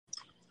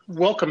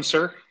Welcome,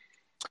 sir.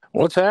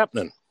 What's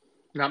happening?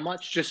 Not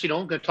much. Just,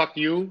 going to talk to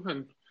you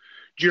and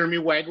Jeremy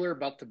Wagler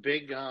about the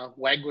big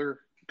Wagler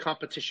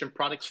Competition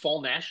Products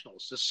Fall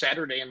Nationals this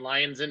Saturday in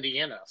Lyons,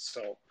 Indiana.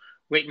 So,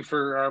 waiting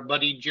for our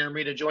buddy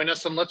Jeremy to join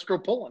us and let's go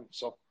pulling.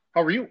 So,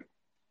 how are you?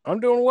 I'm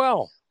doing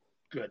well.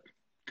 Good.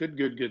 Good,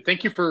 good, good.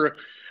 Thank you for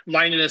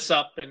lining us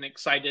up and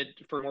excited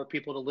for more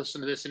people to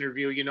listen to this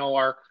interview.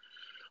 Our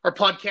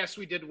podcast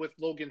we did with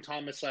Logan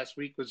Thomas last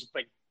week was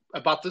like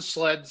about the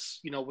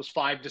sleds, was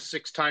 5 to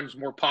 6 times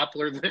more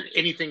popular than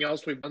anything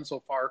else we've done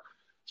so far.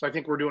 So I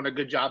think we're doing a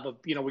good job of,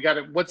 we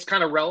got what's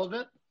kind of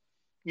relevant,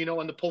 in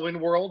the pulling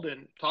world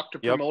and talk to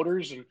Yep.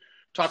 promoters and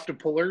talk to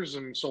pullers.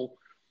 And so,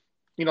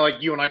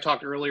 like you and I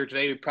talked earlier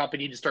today, we probably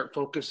need to start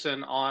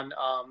focusing on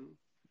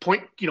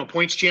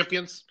points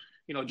champions.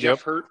 Yep.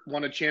 Jeff Hurt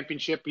won a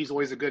championship. He's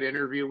always a good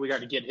interview. We got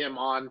to get him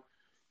on.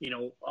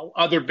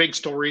 Other big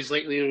stories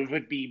lately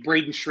would be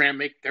Braden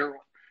Schrammick, their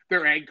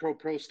AGCO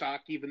Pro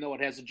stock, even though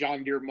it has a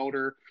John Deere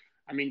motor.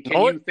 I mean, can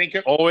you think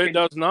of? Oh, it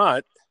does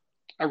not.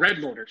 A red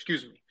motor,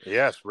 excuse me.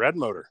 Yes, red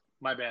motor.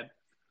 My bad.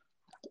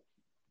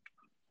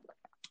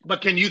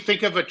 But can you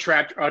think of a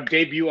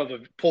debut of a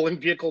pulling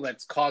vehicle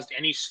that's caused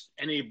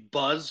any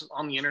buzz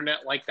on the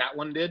internet like that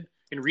one did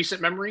in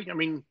recent memory? I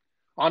mean,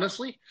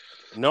 honestly,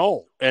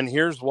 no. And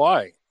here's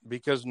why: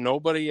 because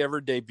nobody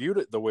ever debuted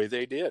it the way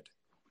they did.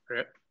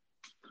 right.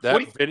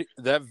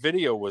 That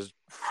video was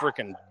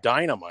freaking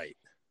dynamite.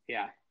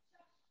 Yeah,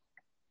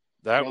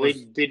 They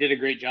did a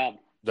great job.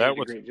 That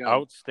was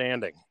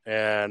outstanding.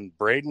 And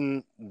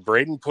Braden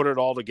put it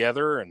all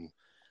together. And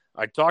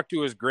I talked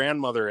to his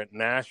grandmother at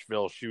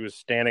Nashville. She was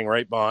standing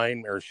right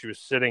behind, or she was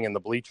sitting in the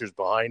bleachers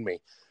behind me.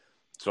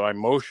 So I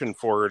motioned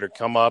for her to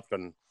come up,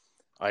 and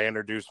I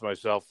introduced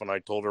myself, and I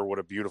told her what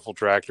a beautiful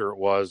tractor it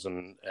was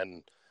and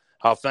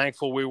how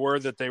thankful we were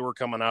that they were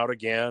coming out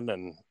again.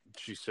 And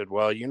she said,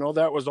 well,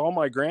 that was all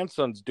my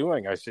grandson's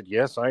doing. I said,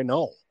 yes, I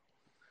know.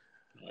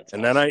 That's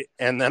and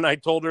awesome. then I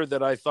told her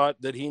that I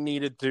thought that he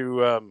needed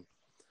to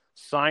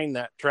sign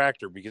that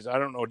tractor, because I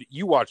don't know.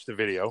 You watched the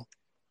video.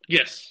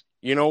 Yes.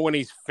 When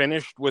he's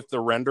finished with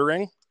the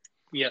rendering.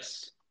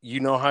 Yes.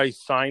 You know how he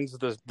signs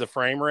the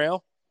frame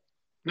rail?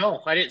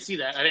 No, I didn't see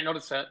that. I didn't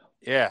notice that.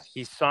 Yeah,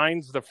 he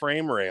signs the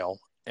frame rail,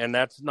 and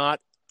that's not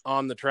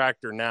on the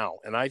tractor now.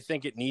 And I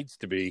think it needs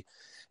to be.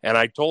 And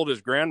I told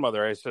his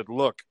grandmother, I said,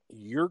 look,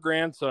 your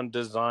grandson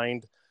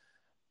designed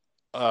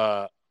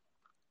a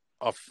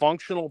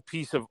functional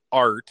piece of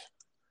art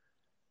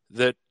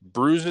that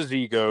bruises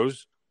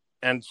egos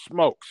and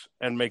smokes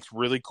and makes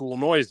really cool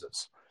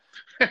noises.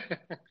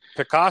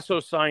 Picasso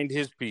signed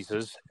his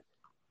pieces.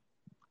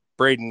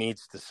 Braden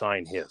needs to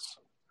sign his.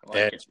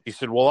 And she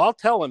said, well, I'll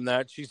tell him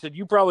that. She said,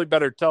 you probably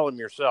better tell him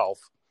yourself.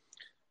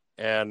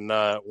 And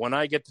when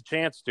I get the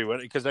chance to,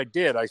 because I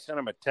did, I sent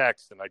him a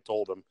text and I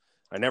told him.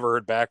 I never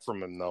heard back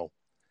from him, though.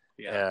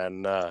 Yeah.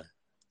 And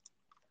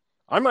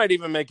I might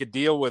even make a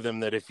deal with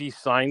him that if he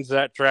signs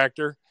that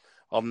tractor,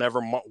 I'll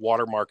never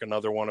watermark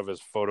another one of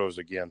his photos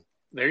again.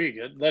 There you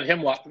go. Let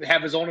him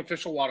have his own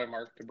official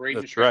watermark, the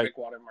Braden Schrammick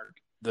watermark.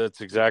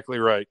 That's exactly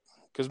right.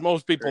 Because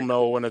most people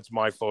know when it's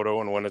my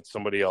photo and when it's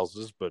somebody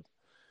else's. But,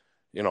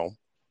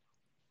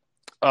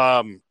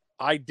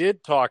 I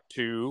did talk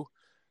to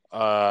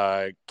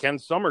Ken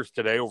Summers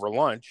today over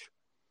lunch.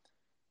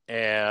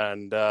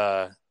 And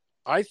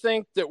I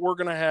think that we're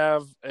going to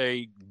have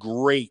a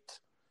great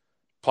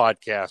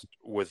podcast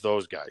with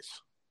those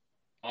guys.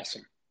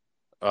 Awesome.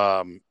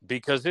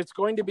 Because it's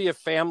going to be a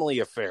family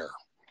affair.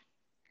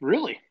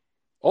 Really?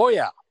 Oh,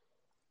 yeah.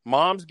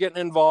 Mom's getting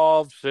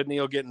involved. Sydney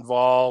will get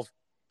involved.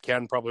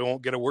 Ken probably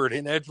won't get a word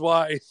in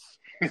edgewise.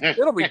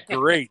 It'll be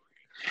great.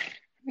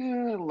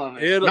 I love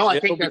it.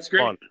 I think that's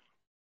great. Fun.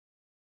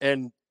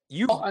 And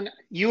you've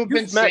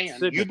been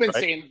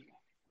saying,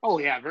 oh,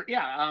 yeah.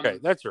 Yeah. Okay,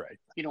 that's right.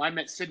 I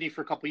met Sydney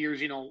for a couple of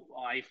years.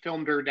 I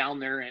filmed her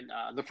down there in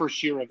the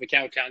first year of the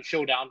Cowtown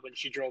Showdown when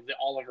she drove the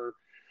Oliver,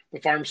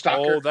 the farm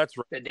stocker. Oh, that's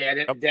right.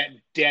 That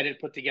dad had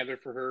put together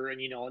for her. And,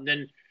 and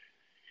then,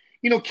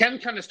 Ken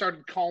kind of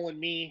started calling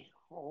me,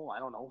 I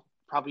don't know,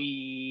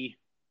 probably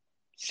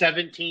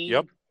 17,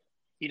 yep.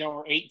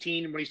 Or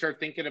 18 when he started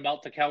thinking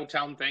about the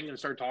Cowtown thing and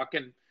started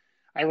talking.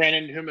 I ran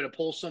into him at a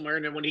pull somewhere.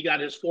 And then when he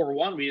got his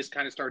 4-1, we just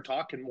kind of started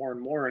talking more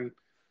and more. And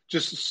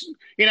just,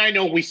 I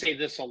know we say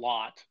this a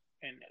lot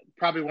and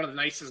probably one of the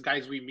nicest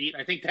guys we meet.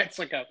 I think that's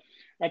like a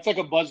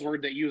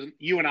buzzword that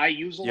you and I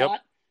use a lot,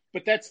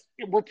 but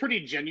we're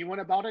pretty genuine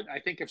about it. I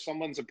think if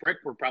someone's a prick,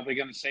 we're probably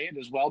going to say it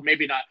as well.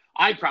 Maybe not.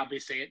 I'd probably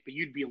say it, but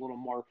you'd be a little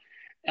more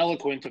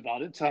eloquent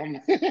about it.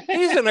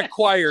 He's an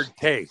acquired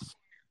taste.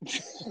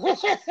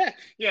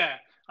 Yeah.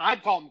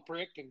 I'd call him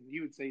prick and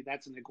you would say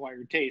that's an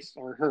acquired taste,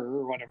 or her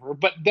or whatever,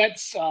 but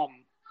that's,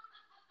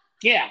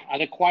 yeah,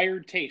 an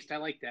acquired taste. I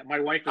like that. My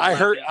wife. I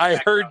heard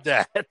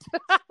that.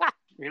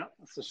 Yeah.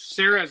 So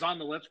Sarah's on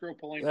the Let's Grow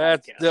Pulling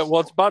podcast. Well,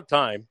 it's about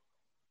time.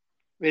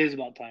 It is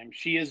about time.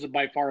 She is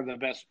by far the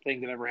best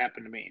thing that ever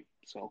happened to me.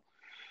 So,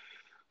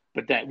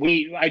 but I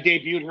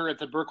debuted her at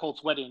the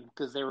Burkholtz wedding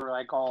because they were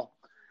like all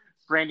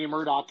Randy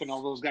Murdoch and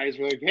all those guys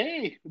were like,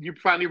 "Hey, you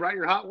finally brought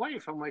your hot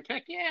wife." I'm like,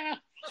 "Heck yeah."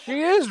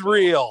 She is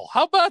real.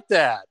 How about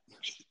that?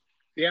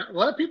 Yeah, a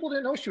lot of people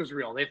didn't know she was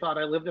real. They thought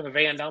I lived in a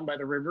van down by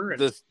the river and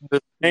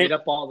The made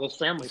up all this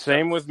family stuff.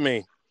 Same with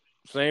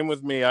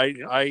me.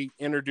 I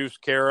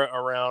introduced Kara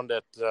around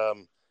at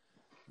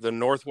the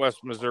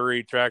Northwest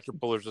Missouri Tractor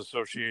Pullers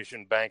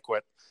Association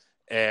banquet,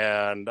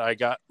 and I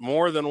got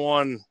more than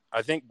one.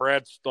 I think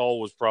Brad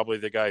Stoll was probably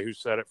the guy who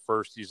said it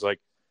first. He's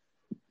like,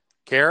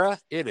 "Kara,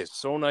 it is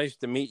so nice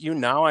to meet you.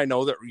 Now I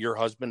know that your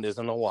husband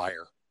isn't a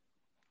liar."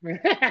 I'm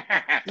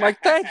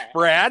like, "Thanks,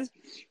 Brad.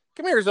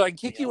 Come here so I can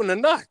kick you in the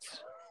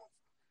nuts."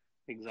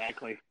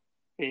 Exactly.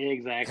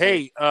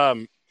 Hey,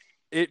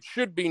 it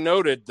should be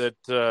noted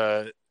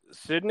that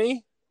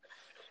Sydney,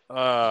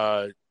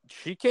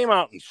 she came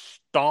out and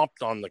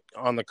stomped on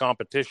the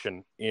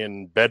competition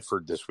in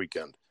Bedford this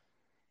weekend.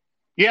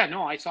 Yeah,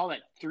 no, I saw that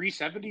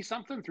 370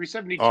 something,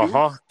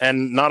 372.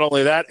 And not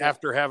only that,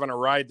 after having a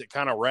ride that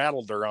kind of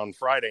rattled her on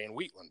Friday in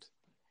Wheatland.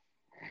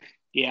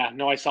 Yeah,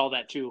 no, I saw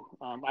that too.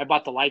 I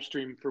bought the live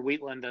stream for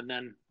Wheatland, and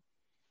then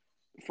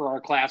for our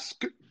class,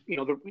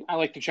 I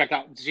like to check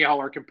out and see how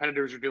our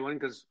competitors are doing,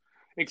 because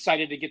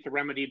excited to get the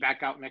Remedy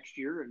back out next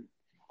year and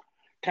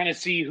kind of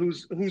see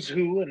who's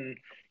who. And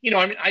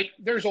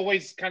there's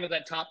always kind of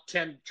that top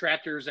 10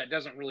 tractors that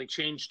doesn't really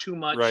change too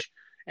much. Right.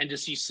 And to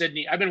see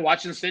Sydney, I've been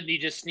watching Sydney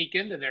just sneak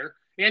into there,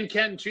 and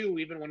Ken too,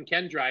 even when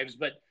Ken drives.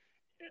 But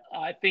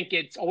I think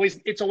it's always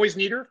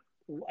neater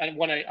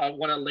when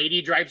a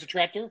lady drives a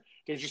tractor.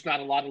 There's just not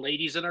a lot of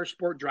ladies in our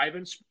sport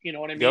driving. You know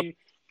what I mean?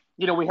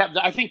 Yep. We have.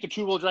 I think the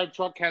 2-wheel drive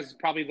truck has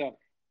probably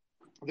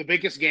the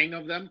biggest gang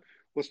of them.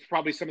 Was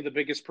probably some of the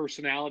biggest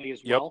personality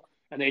as well.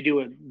 And they do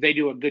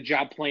a good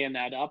job playing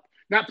that up.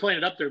 Not playing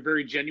it up, they're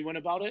very genuine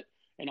about it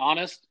and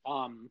honest.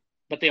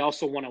 But they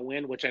also want to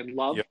win, which I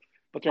love. Yep.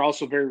 But they're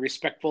also very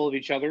respectful of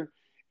each other.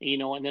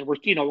 And then we're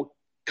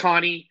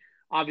Connie,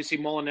 obviously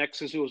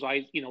Mullinex is who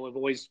I've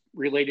always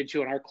related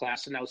to in our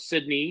class, and now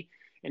Sydney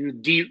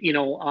and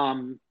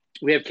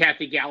we have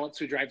Kathy Gallitz,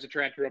 who drives a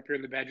tractor up here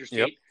in the Badger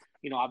State.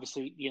 Yep.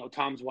 Obviously,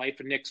 Tom's wife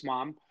and Nick's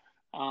mom.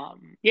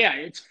 Yeah,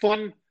 it's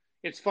fun.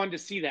 It's fun to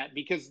see that,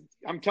 because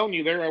I'm telling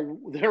you,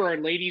 there are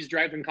ladies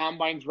driving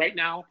combines right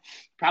now,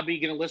 probably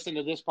going to listen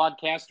to this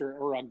podcast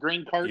or a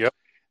grain cart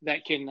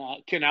that can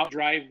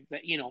outdrive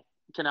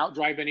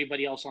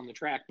anybody else on the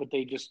track, but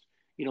they just,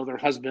 their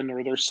husband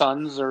or their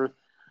sons are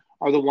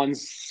the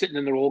ones sitting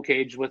in the roll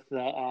cage with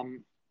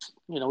the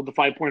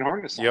 5-point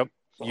harness on. Yep.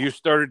 So. You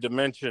started to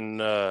mention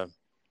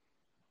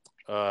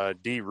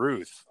D.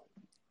 Ruth,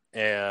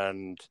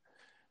 and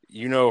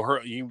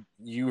her.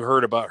 You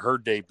heard about her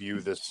debut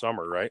this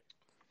summer, right?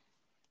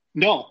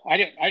 No, I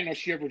didn't know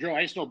she ever drove.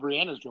 I just know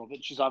Brianna's drove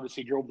it. She's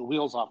obviously drove the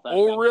wheels off that.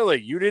 Oh, thing. really?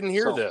 You didn't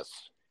hear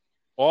this?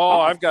 Oh,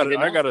 I've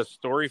got a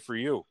story for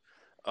you.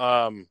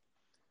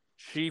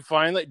 She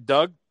finally,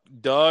 Doug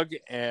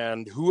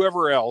and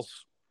whoever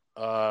else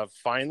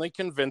finally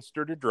convinced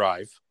her to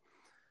drive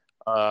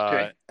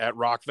at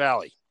Rock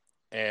Valley,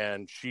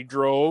 and she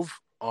drove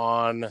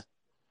on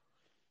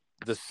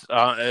this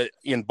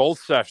in both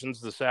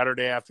sessions, the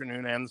Saturday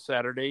afternoon and the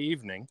Saturday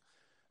evening.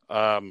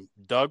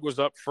 Doug was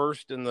up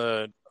first in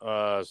the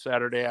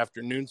Saturday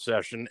afternoon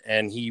session,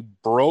 and he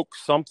broke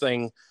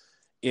something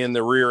in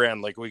the rear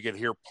end. Like, we could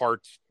hear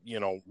parts,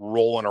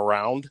 rolling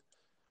around.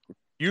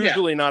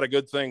 Usually not a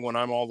good thing when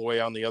I'm all the way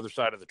on the other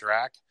side of the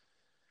track.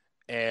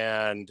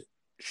 And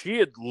she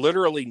had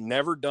literally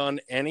never done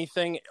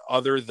anything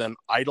other than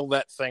idle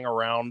that thing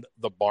around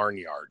the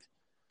barnyard.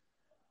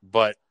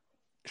 But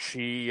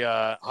she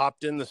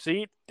hopped in the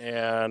seat,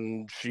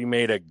 and she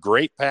made a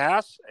great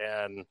pass,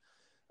 and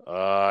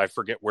I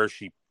forget where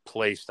she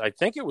placed. I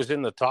think it was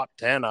in the top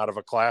 10 out of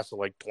a class of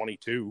like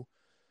 22.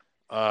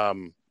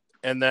 And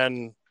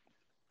then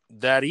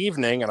that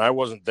evening, and I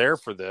wasn't there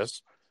for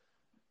this,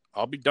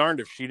 I'll be darned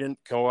if she didn't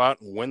go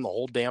out and win the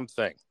whole damn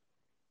thing.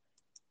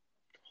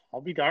 I'll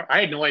be darned.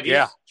 I had no idea.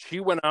 Yeah, she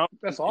went out.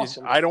 That's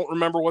awesome. I don't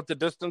remember what the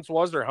distance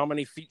was or how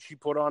many feet she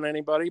put on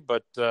anybody,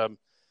 but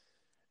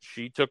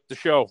she took the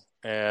show.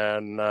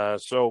 And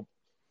so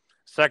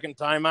second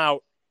time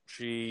out,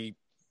 she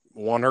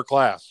won her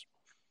class.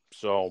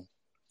 So,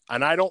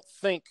 and I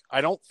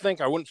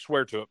wouldn't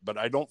swear to it, but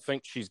I don't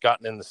think she's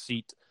gotten in the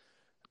seat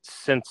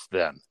since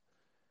then.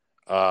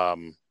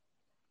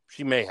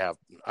 She may have,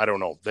 I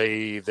don't know.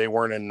 They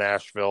weren't in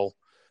Nashville.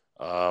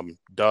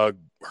 Doug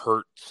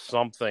hurt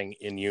something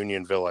in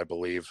Unionville, I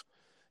believe,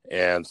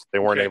 and they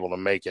weren't able to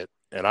make it.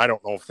 And I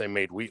don't know if they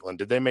made Wheatland.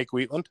 Did they make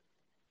Wheatland?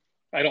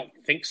 I don't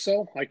think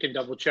so. I can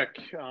double check.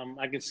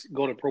 I can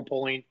go to Pro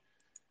Polling,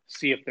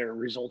 see if their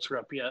results are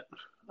up yet.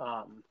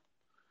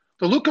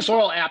 The Lucas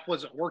Oil app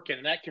wasn't working,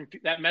 and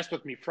that messed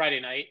with me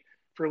Friday night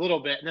for a little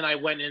bit. And then I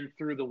went in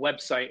through the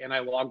website and I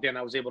logged in.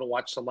 I was able to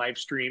watch the live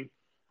stream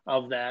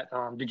of that.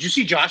 Did you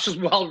see Josh's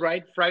wild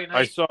ride Friday night?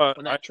 I saw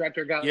when that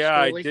tractor got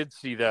squirrely? I did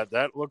see that.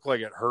 That looked like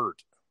it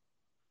hurt.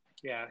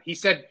 Yeah, he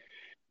said,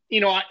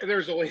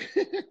 there's always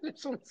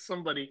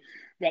somebody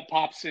that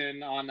pops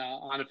in on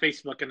a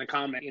Facebook in the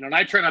comment, and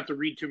I try not to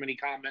read too many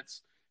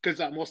comments because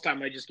most of the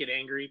time I just get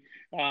angry.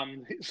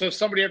 So if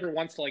somebody ever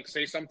wants to like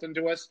say something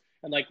to us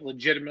and like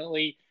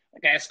legitimately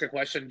like ask a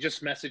question,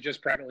 just message us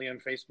privately on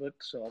Facebook.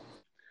 So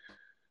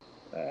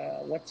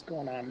what's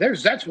going on?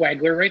 That's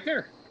Wagler right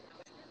there.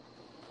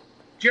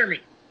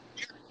 Jeremy.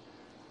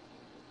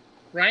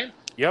 Ryan?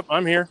 Yep,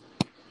 I'm here.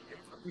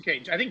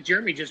 Okay, I think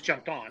Jeremy just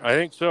jumped on. I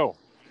think so.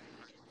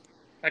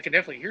 I can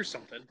definitely hear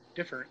something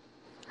different.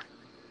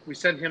 We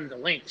sent him the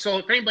link. So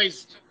if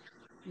anybody's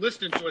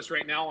listening to us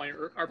right now,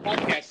 our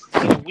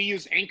podcast, we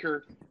use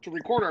Anchor to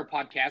record our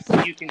podcast.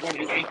 So you can go to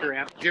the Anchor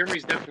app.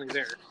 Jeremy's definitely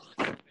there.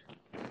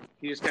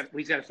 He's got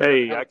to.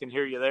 Hey, I can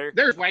hear you there.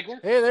 There's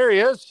Wagler. Hey, there he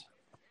is.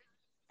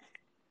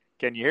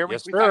 Can you hear me?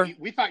 Yes, sir.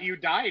 We thought you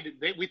died.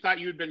 We thought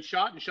you had been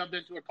shot and shoved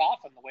into a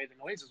coffin. The way the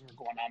noises were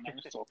going on there.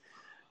 So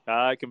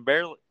I can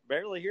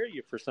barely hear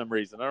you for some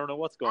reason. I don't know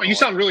what's going on. You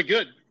sound really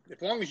good.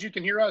 As long as you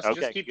can hear us,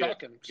 okay, just keep good,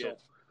 talking. Good. So,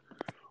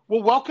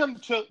 well, welcome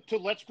to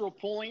Let's Grow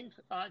Pulling.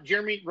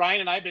 Jeremy,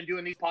 Ryan, and I have been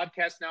doing these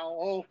podcasts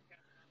now.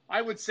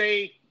 I would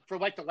say for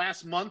like the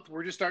last month,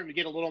 we're just starting to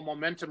get a little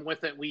momentum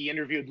with it. We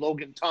interviewed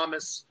Logan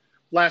Thomas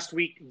last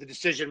week, the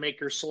Decision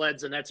Maker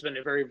Sleds, and that's been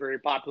a very, very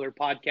popular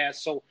podcast.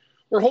 So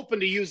we're hoping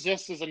to use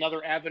this as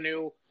another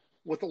avenue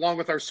along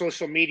with our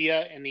social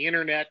media and the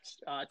internet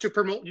to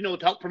promote, to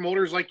help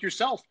promoters like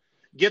yourself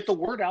get the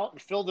word out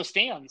and fill the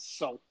stands.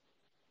 So.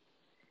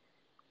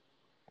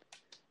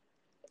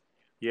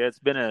 Yeah,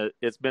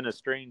 it's been a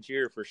strange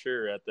year for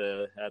sure at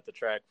the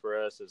track for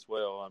us as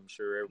well. I'm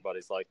sure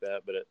everybody's like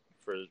that, but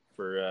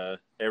for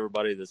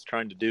everybody that's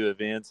trying to do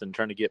events and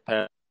trying to get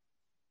past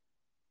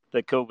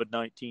the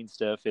COVID-19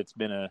 stuff, it's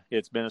been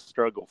a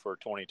struggle for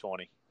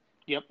 2020.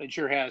 Yep, it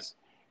sure has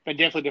been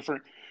definitely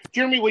different.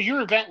 Jeremy, was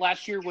your event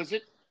last year? Was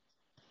it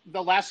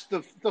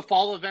the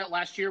fall event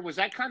last year? Was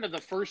that kind of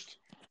the first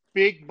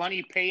big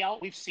money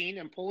payout we've seen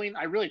in pulling?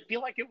 I really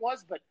feel like it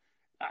was, but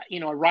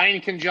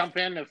Ryan can jump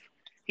in if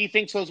he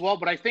thinks so as well.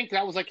 But I think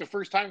that was like the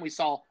first time we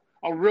saw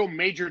a real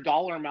major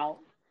dollar amount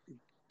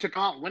to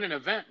come out and win an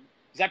event.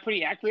 Is that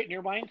pretty accurate in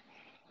your mind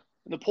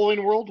in the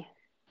pulling world?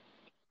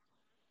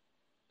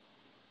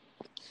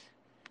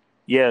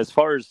 Yeah, as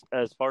far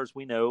as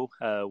we know,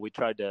 we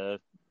tried to,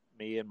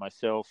 me and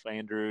myself,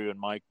 Andrew and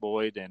Mike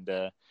Boyd and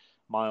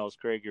Miles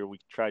Krager, we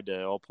tried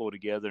to all pull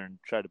together and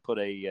try to put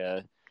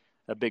a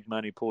big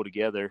money pool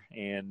together.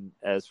 And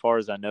as far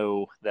as I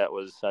know, that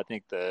was, I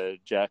think the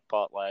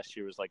jackpot last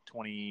year was like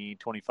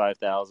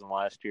 25,000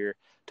 last year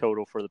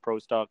total for the pro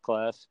stock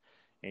class.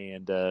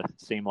 And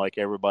seemed like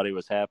everybody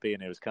was happy,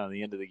 and it was kind of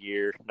the end of the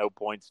year, no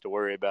points to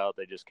worry about.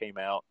 They just came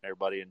out,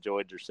 everybody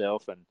enjoyed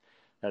themselves, and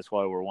that's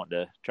why we're wanting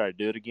to try to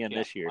do it again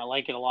this year. I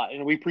like it a lot,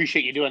 and we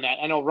appreciate you doing that.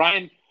 I know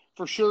Ryan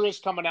for sure is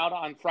coming out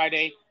on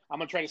Friday. I'm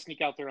going to try to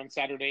sneak out there on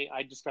Saturday.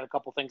 I just got a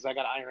couple things I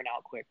got to iron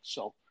out quick.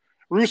 So,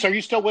 Roos, are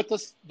you still with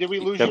us? Did we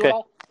lose you at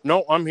all?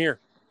 No, I'm here.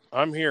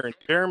 And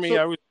Jeremy,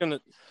 I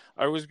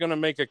was gonna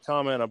make a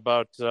comment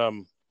about.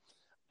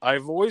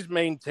 I've always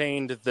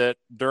maintained that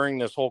during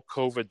this whole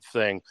COVID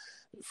thing,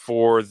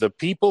 for the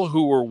people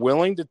who were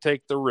willing to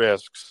take the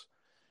risks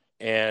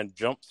and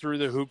jump through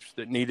the hoops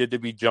that needed to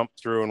be jumped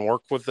through and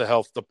work with the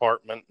health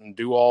department and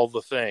do all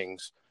the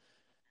things,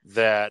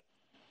 that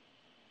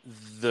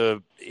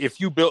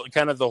if you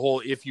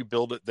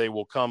build it, they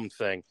will come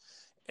thing.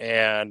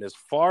 And as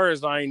far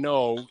as I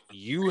know,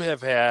 you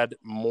have had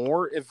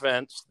more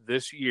events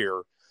this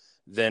year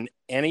than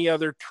any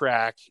other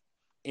track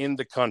in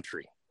the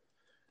country.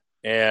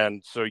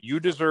 And so you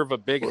deserve a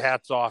big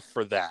hats off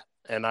for that.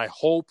 And I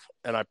hope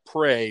and I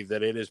pray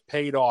that it is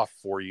paid off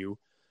for you.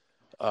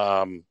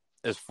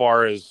 As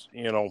far as,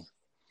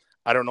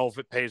 I don't know if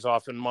it pays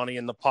off in money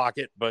in the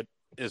pocket, but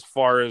as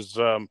far as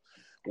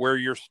where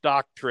your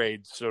stock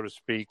trades, so to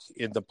speak,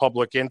 in the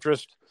public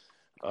interest,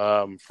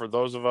 for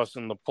those of us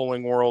in the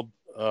pulling world,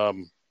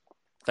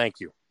 thank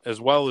you, as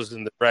well as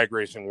in the drag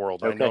racing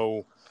world. Okay. I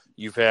know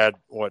you've had,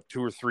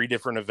 2 or 3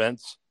 different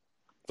events,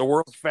 the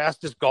world's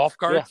fastest golf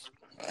carts.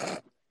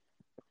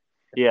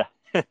 Yeah.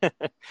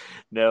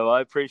 No, I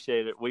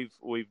appreciate it.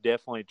 We've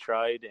definitely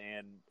tried,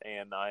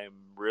 and I'm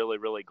really,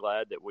 really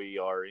glad that we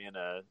are in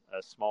a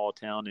small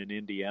town in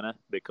Indiana,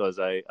 because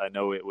I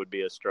know it would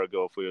be a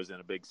struggle if we was in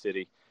a big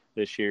city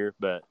this year,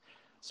 but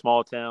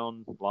small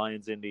town,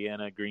 Lyons,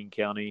 Indiana, Greene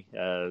County,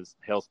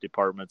 health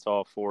department's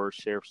all for us,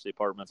 sheriff's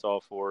department's all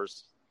for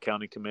us,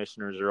 county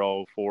commissioners are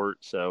all for it.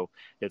 So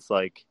it's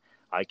like,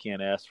 I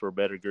can't ask for a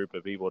better group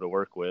of people to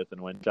work with.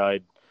 And when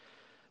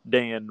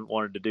Dan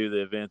wanted to do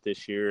the event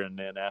this year, and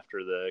then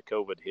after the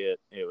COVID hit,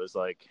 it was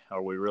like,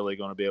 are we really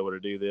going to be able to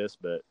do this?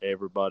 But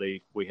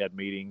we had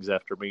meetings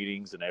after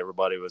meetings, and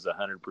everybody was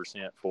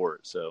 100% for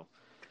it. So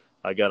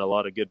I got a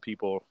lot of good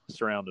people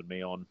surrounding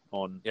me on.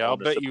 Yeah, I'll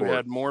bet you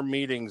had more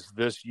meetings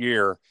this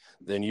year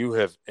than you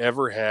have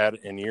ever had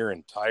in your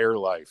entire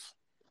life.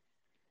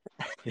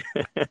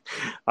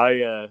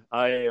 I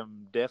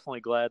am definitely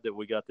glad that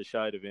we got the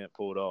Scheid event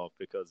pulled off,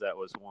 because that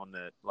was one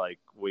that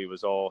we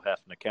was all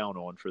having to count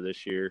on for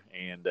this year,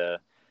 and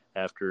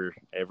after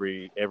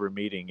every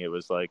meeting, it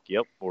was like,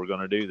 yep, we're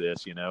going to do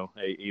this,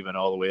 even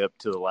all the way up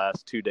to the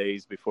last 2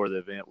 days before the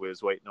event. We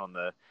was waiting on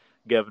the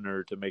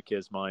governor to make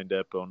his mind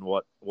up on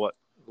what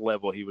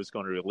level he was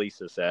going to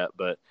release us at.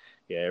 But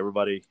yeah,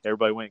 everybody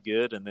went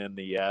good. And then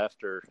the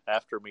after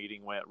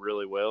meeting went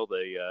really well.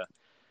 The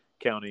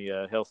county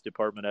health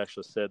department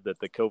actually said that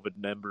the COVID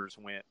numbers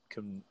went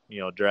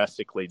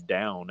drastically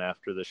down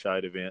after the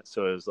Scheid event.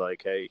 So it was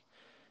like, hey,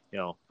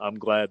 I'm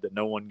glad that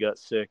no one got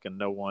sick and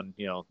no one,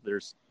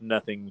 there's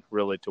nothing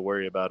really to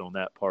worry about on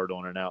that part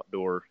on an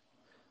outdoor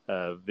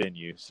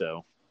venue.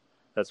 So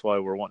that's why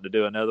we're wanting to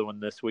do another one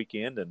this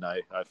weekend. And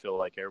I feel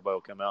like everybody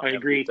will come out and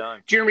have a good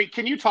time. Jeremy,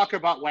 can you talk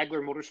about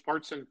Wagler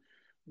Motorsports and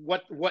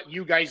what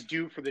you guys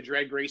do for the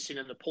drag racing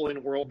and the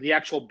pulling world, the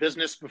actual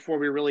business, before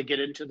we really get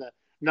into the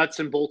nuts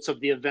and bolts of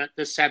the event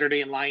this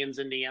Saturday in Lyons,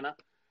 Indiana?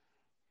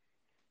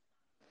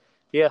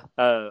 Yeah,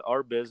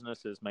 our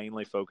business is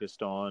mainly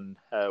focused on,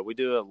 we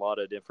do a lot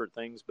of different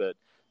things, but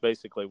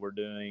basically we're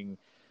doing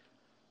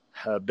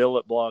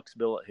billet blocks,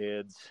 billet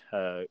heads,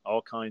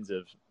 all kinds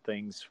of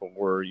things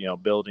for,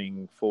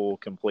 building full,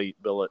 complete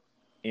billet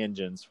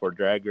engines for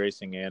drag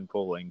racing and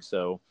pulling.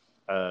 So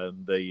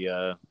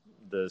the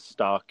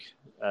stock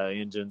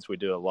engines, we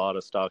do a lot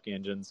of stock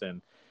engines.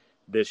 And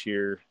this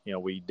year,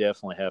 we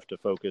definitely have to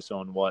focus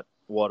on what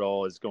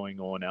all is going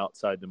on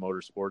outside the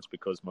motorsports,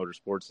 because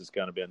motorsports has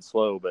kind of been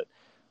slow, but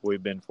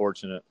we've been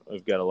fortunate.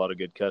 We've got a lot of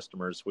good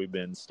customers. We've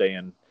been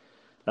staying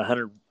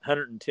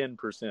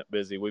 110%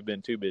 busy. We've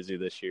been too busy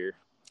this year.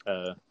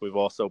 We've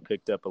also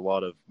picked up a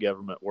lot of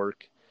government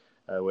work.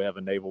 We have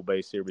a naval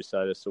base here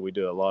beside us, so we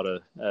do a lot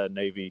of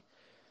Navy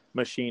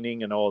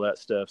machining and all that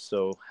stuff.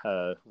 So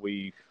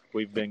we've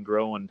been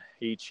growing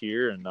each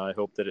year, and I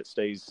hope that it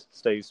stays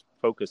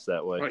focused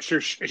that way. Well, it sure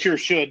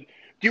should.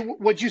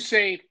 Would you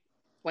say,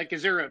 like,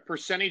 is there a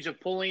percentage of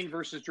pulling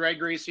versus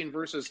drag racing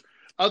versus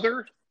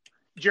other,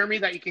 Jeremy,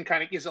 that you can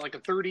kind of, is it like a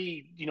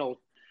 30,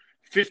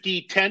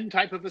 50-10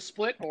 type of a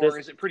split, or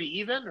is it pretty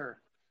even?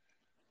 Or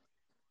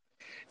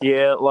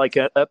yeah, like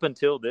up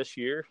until this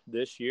year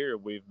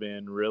we've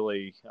been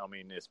really,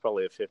 it's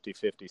probably a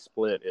 50-50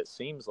 split, it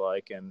seems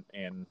like.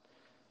 And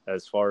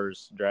as far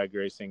as drag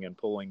racing and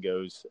pulling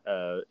goes,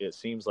 it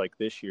seems like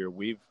this year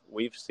we've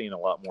seen a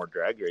lot more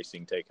drag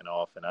racing taken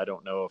off. And I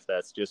don't know if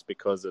that's just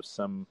because of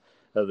some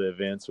of the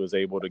events was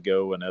able to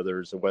go and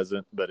others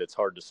wasn't, but it's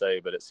hard to say.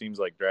 But it seems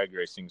like drag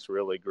racing's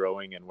really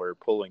growing, and where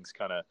pulling's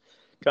kind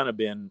of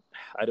been,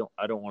 I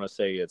don't want to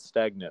say it's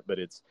stagnant, but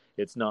it's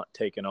not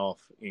taken off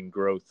in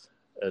growth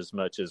as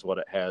much as what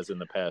it has in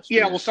the past.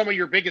 Yeah, well, some of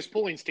your biggest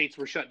pulling states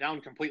were shut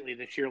down completely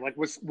this year, like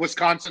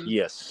Wisconsin.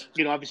 Yes.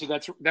 Obviously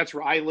that's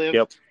where I live.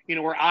 Yep.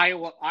 Where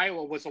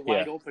Iowa was a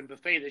wide open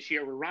buffet this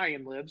year where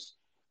Ryan lives.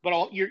 But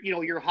all your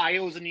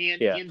Ohio's and the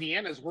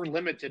Indianas were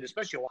limited,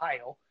 especially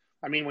Ohio.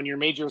 When your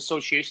major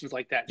associations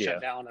like that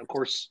shut down, of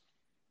course,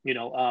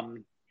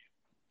 and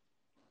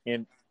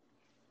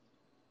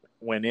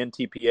when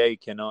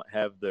NTPA cannot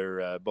have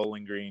their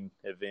Bowling Green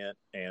event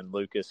and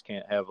Lucas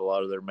can't have a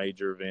lot of their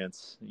major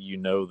events,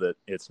 that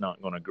it's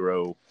not going to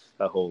grow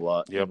a whole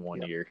lot in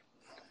 1 year.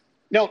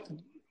 No.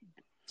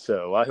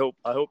 So I hope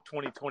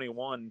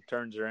 2021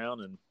 turns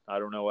around, and I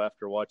don't know,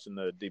 after watching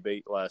the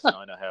debate last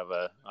night, I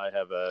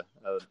have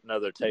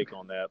another take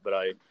on that, but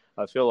I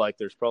feel like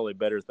there's probably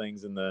better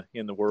things in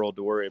the world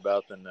to worry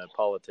about than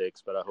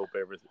politics. But I hope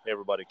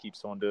everybody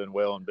keeps on doing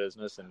well in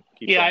business and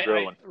keeps on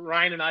growing.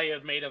 Ryan and I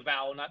have made a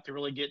vow not to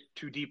really get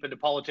too deep into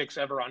politics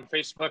ever on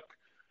Facebook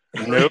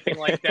or anything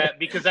like that,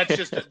 because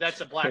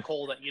that's a black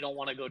hole that you don't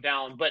want to go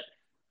down. But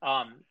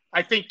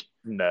I think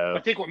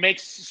what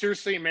makes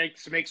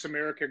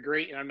America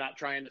great, and I'm not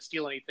trying to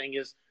steal anything,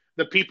 is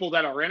the people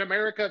that are in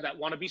America that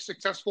want to be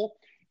successful.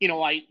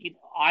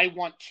 I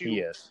want to.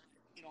 Yes.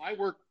 I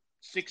work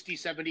 60,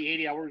 70,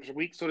 80 hours a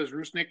week. So does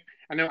Rusnik.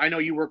 I know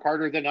you work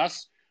harder than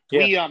us.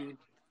 Yeah.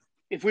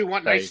 If we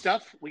want nice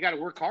stuff, we got to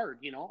work hard.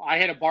 I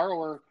had a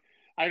borrower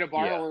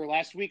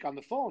last week on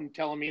the phone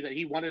telling me that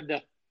he wanted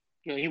to,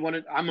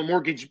 I'm a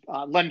mortgage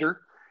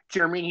lender,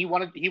 Jeremy, and he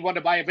wanted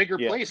to buy a bigger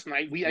place. And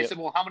I said,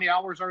 well, how many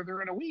hours are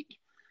there in a week?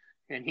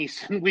 And he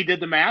said, we did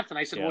the math, and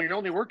I said, well, you're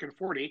only working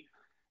 40.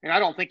 And I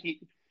don't think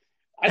he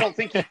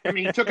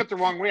took it the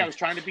wrong way. I was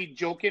trying to be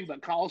joking,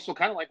 but also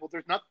kind of like, well,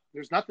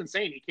 there's nothing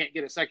saying you can't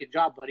get a second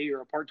job, buddy, or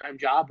a part-time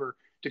job, or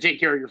to take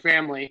care of your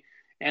family.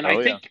 And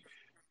I think,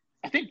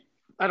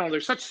 I don't know,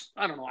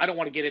 I don't know, I don't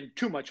want to get in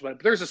too much,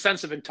 but there's a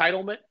sense of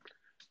entitlement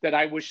that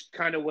I wish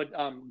kind of would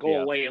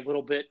go away a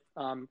little bit.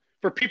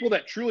 For people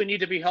that truly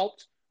need to be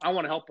helped, I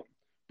want to help them.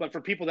 But for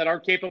people that are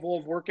capable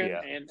of working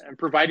and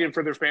providing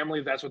for their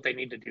family, that's what they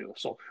need to do.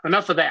 So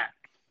enough of that.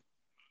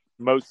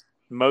 Most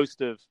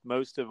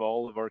of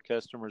all of our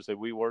customers that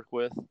we work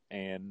with,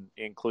 and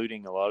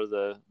including a lot of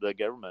the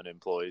government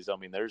employees,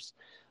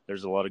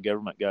 there's a lot of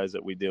government guys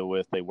that we deal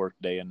with. They work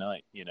day and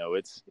night.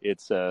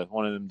 It's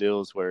one of them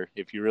deals where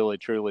if you really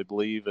truly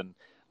believe and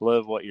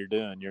love what you're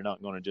doing, you're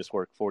not going to just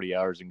work 40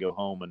 hours and go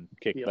home and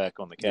kick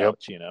back on the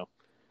couch. Well,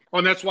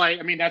 and that's why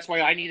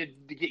I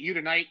needed to get you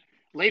tonight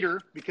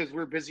later, because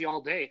we're busy all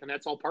day, and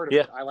that's all part of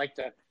it. I like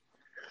to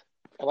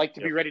I like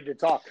to be ready to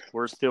talk.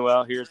 We're still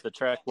out here at the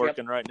track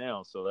working right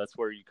now, so that's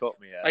where you caught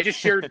me at. I just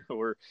shared.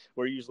 we're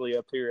usually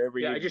up here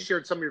every evening. I just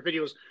shared some of your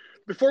videos.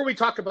 Before we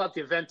talk about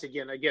the event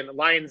again,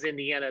 Lions,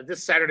 Indiana,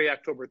 this Saturday,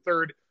 October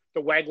 3rd,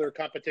 the Wagler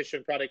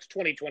Competition Products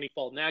 2020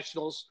 Fall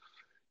Nationals.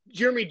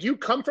 Jeremy, do you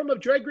come from a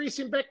drag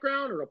racing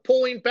background or a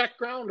pulling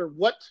background, or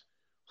what?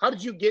 How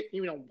did you get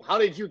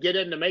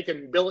into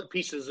making billet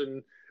pieces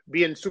and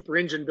being super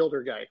engine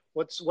builder guy?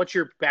 What's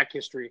your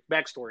backstory?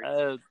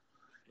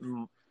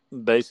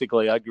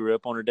 Basically, I grew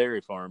up on a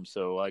dairy farm.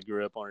 So I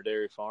grew up on a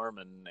dairy farm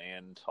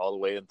and all the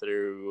way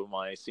through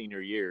my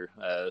senior year.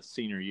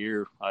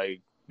 I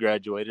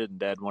graduated, and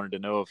Dad wanted to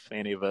know if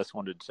any of us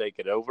wanted to take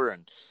it over,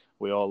 and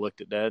we all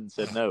looked at Dad and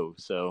said no.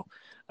 So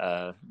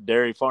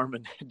dairy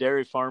farming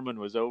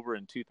was over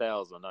in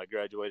 2000. I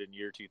graduated in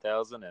year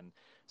 2000, and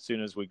as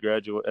soon as I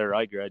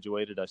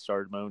graduated, I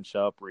started my own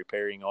shop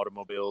repairing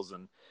automobiles,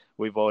 and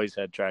we've always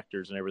had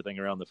tractors and everything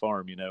around the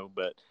farm,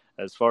 But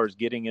as far as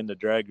getting into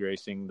drag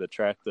racing, the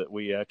track that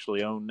we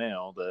actually own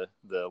now, the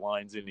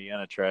Lions,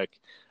 Indiana track,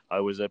 I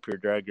was up here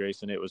drag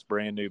racing. It was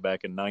brand new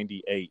back in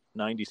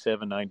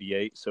 97,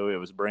 98. So it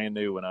was brand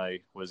new when I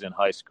was in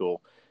high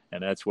school.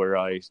 And that's where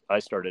I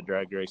started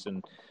drag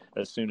racing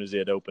as soon as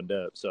it opened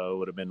up. So I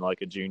would have been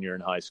like a junior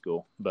in high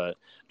school. But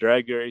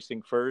drag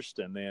racing first,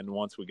 and then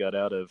once we got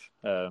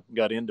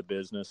into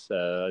business,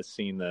 I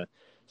seen the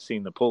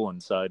pulling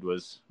side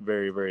was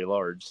very, very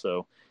large.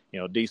 So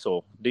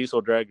diesel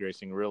drag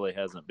racing really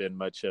hasn't been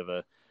much of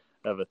a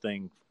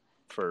thing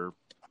for.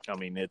 I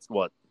mean, it's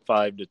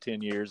 5 to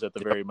 10 years at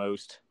the very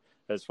most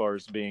as far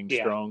as being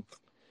strong.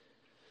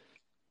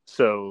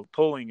 So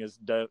pulling has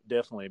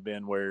definitely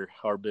been where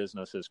our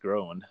business is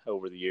growing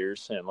over the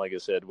years. And like I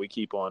said, we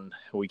keep on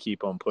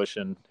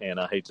pushing, and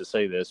I hate to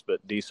say this,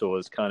 but diesel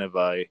is kind of,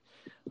 I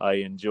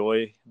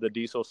enjoy the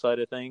diesel side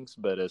of things,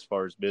 but as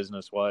far as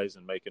business wise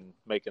and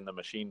making the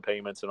machine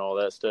payments and all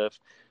that stuff,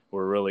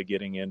 we're really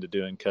getting into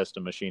doing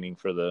custom machining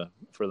for the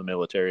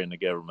military and the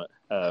government.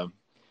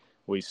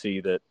 We see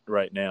that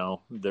right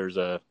now there's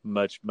a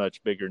much,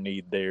 much bigger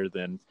need there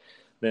than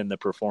the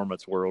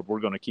performance world. We're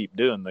going to keep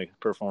doing the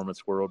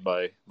performance world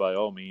by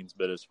all means,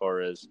 but as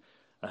far as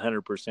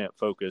 100%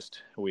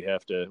 focused, we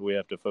have to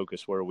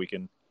focus where we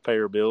can pay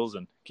our bills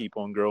and keep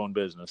on growing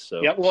business.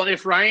 So yeah, well,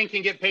 if Ryan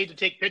can get paid to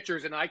take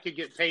pictures and I could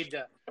get paid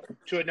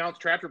to announce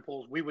tractor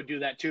pulls, we would do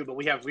that too. But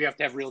we have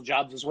to have real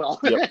jobs as well.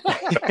 Yep.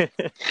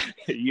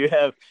 you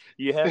have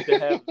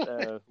to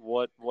have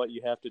what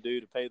you have to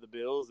do to pay the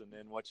bills, and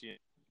then what you.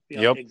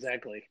 Yep,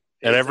 exactly.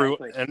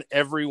 And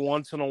every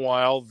once in a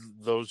while,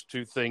 those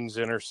two things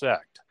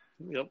intersect.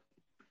 Yep.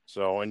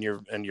 So, and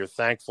you're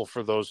thankful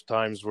for those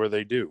times where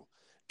they do.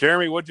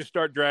 Jeremy, what'd you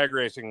start drag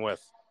racing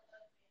with?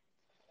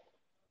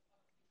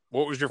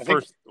 What was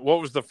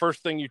What was the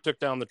first thing you took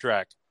down the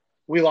track?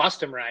 We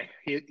lost him, Ryan.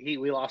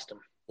 We lost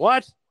him.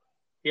 What?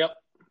 Yep.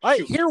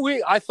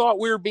 I thought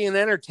we were being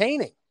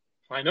entertaining.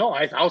 I know.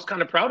 I was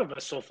kind of proud of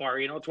us so far.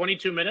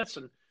 22 minutes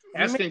and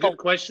asking good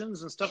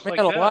questions and stuff like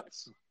that.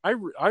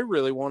 I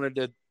really wanted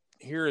to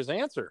hear his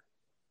answer.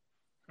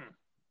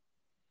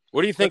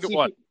 What do you think it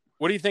was?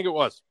 What do you think it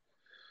was?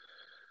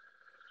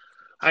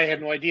 I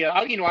have no idea.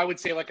 I would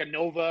say like a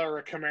Nova or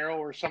a Camaro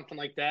or something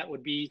like that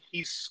would be.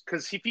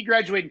 Because if he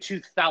graduated in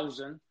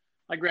 2000,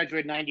 I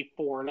graduated in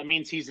 94. That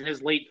means he's in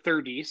his late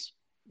 30s.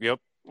 Yep.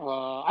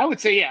 I would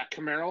say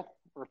Camaro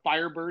or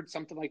Firebird,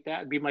 something like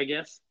that would be my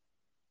guess.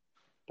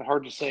 But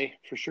hard to say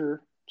for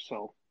sure.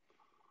 So.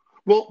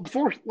 Well,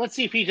 let's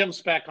see if he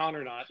jumps back on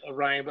or not,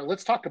 Ryan, but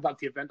let's talk about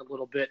the event a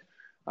little bit.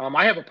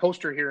 I have a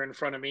poster here in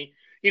front of me.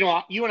 You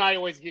and I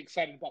always get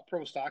excited about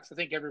Pro Stocks. I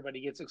think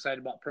everybody gets excited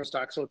about Pro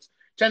Stocks. So it's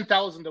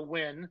 $10,000 to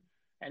win,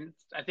 and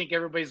I think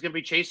everybody's going to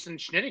be chasing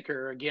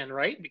Schnittiker again,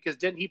 right? Because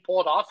didn't he pull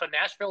it off in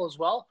Nashville as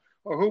well?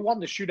 Or who won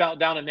the shootout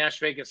down in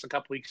Nash Vegas a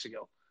couple weeks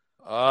ago?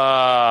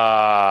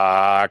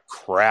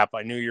 Crap.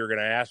 I knew you were going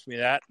to ask me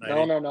that.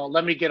 No.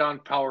 Let me get on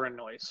Power and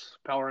Noise,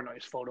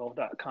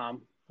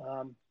 powerandnoisephoto.com.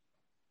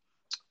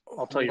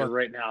 I'll tell you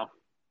right now.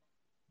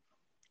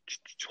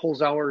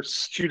 Holzhauer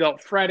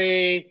shootout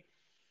Friday.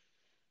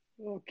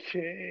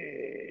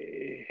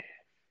 Okay.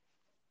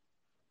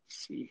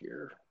 Let's see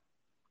here.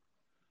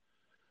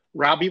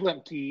 Robbie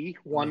Lemke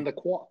won the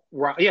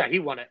Yeah, he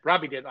won it.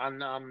 Robbie did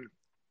on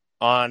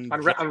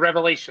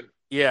Revelation.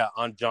 Yeah,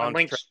 on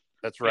John's.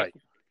 That's right.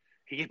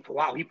 He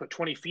put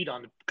 20 feet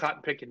on the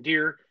cotton picking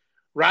deer.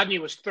 Rodney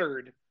was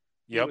third.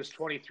 Yep. He was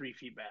 23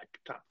 feet back,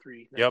 top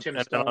three. Yep.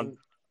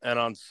 And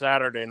on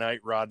Saturday night,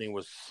 Rodney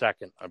was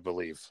second, I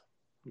believe.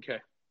 Okay.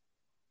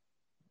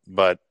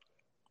 But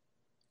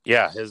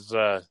yeah,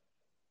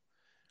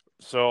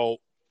 so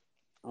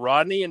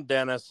Rodney and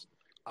Dennis,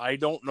 I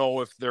don't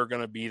know if they're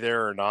going to be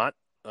there or not.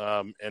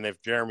 And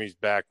if Jeremy's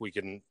back, we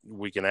can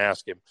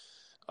ask him.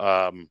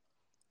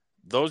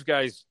 Those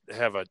guys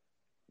have a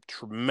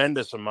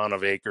tremendous amount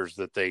of acres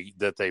that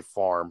they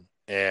farm.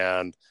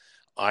 And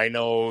I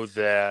know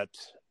that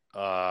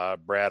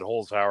Brad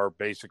Holzhauer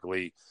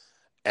basically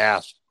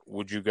asked,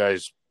 would you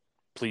guys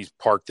please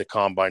park the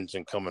combines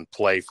and come and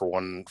play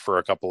for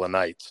a couple of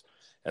nights?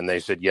 And they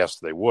said, yes,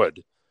 they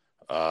would.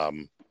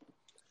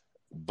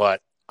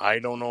 But I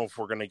don't know if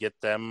we're going to get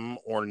them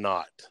or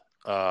not.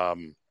 I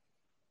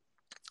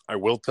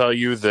will tell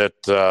you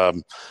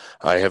that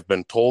I have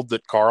been told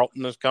that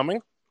Carlton is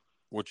coming,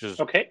 which is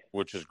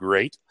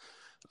great.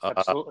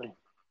 Absolutely.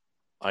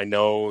 I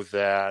know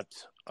that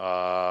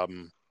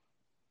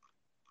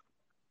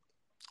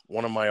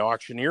one of my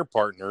auctioneer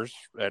partners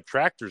at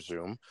Tractor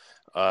Zoom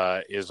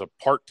is a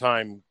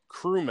part-time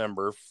crew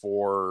member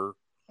for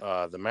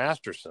the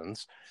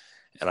Mastersons.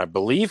 And I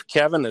believe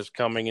Kevin is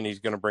coming and he's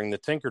going to bring the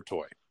Tinker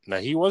Toy. Now,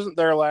 he wasn't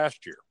there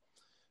last year,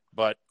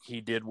 but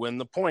he did win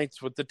the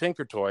points with the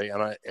Tinker Toy.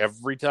 And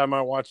every time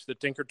I watched the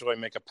Tinker Toy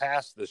make a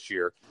pass this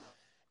year,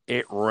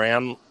 it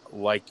ran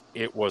like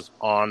it was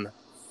on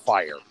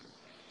fire.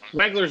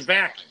 Wegler's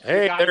back.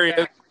 Hey, there he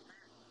is.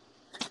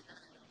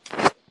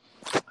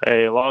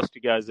 Hey, I lost you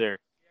guys there.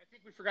 I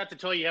think we forgot to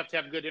tell you have to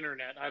have good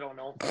internet. I don't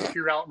know. If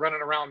you're out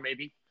running around,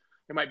 maybe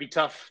it might be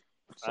tough.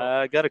 So.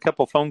 I got a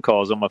couple phone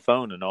calls on my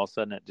phone, and all of a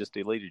sudden it just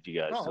deleted you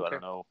guys. Oh, so okay. I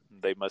don't know.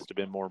 They must have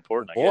been more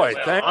important. Boy,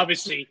 well,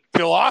 obviously,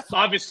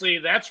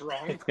 that's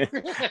wrong.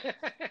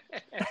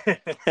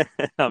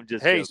 I'm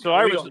just hey. joking. So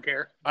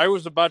I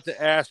was about to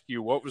ask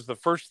you, what was the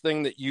first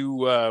thing that you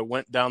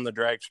went down the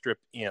drag strip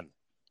in?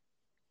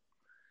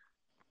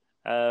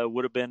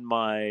 Would have been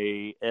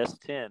my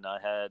S10. I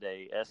had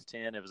a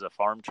S10. It was a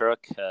farm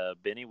truck.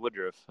 Benny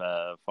Woodruff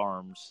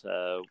Farms.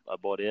 I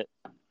bought it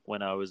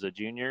when I was a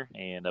junior,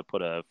 and I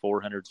put a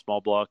 400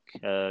 small block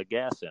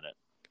gas in it.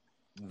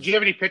 Do you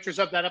have any pictures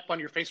of that up on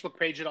your Facebook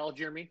page at all,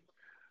 Jeremy?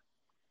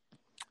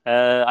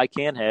 I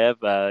can have.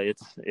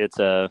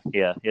 It's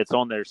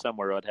on there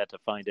somewhere. I'd have to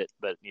find it.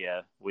 But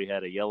yeah, we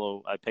had a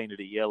yellow. I painted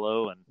it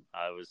yellow, and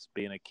I was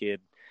being a kid.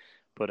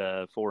 Put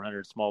a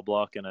 400 small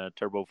block in a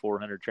turbo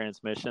 400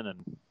 transmission, and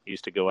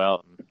used to go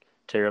out and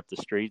tear up the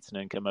streets, and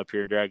then come up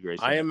here drag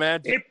racing. I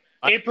imagine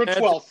April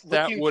 12th,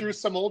 looking through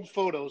some old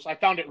photos. I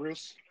found it,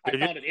 Roos. I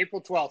found it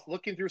April 12th,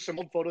 looking through some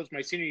old photos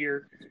my senior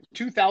year,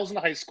 2000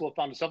 high school.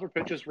 Found several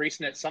pictures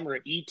racing at summer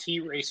at ET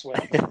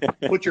Raceway.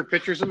 Put your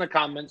pictures in the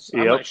comments.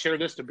 I'm going to share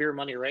this to Beer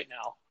Money right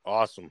now.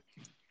 Awesome.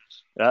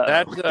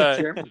 That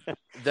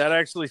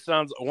actually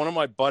sounds, one of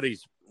my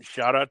buddies,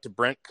 shout out to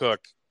Brent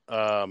Cook,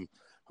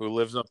 who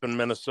lives up in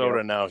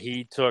Minnesota now.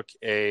 He took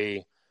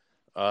an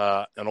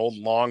old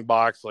long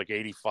box, like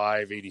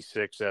 85,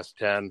 86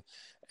 S10,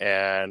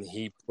 and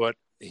he put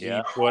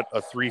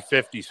a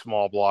 350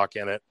 small block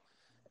in it.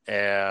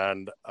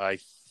 And I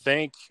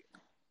think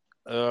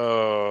it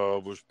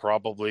was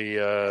probably,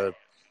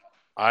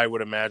 I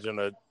would imagine,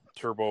 a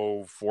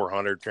turbo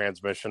 400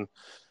 transmission.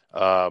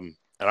 And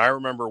I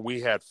remember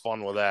we had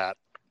fun with that.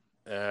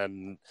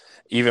 And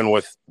even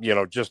with,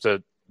 just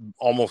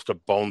almost a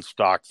bone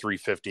stock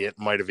 350, it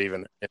might have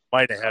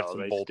had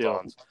some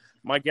bolt-ons.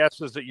 My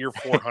guess is that your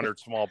 400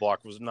 small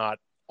block was not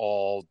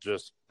all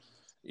just,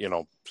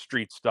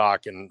 street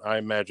stock, and I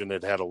imagine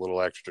it had a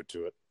little extra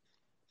to it.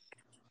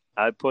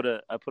 I put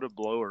a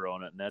blower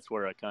on it, and that's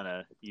where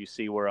you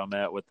see where I'm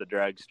at with the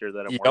dragster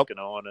that I'm working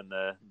on, and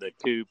the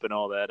coupe and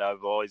all that.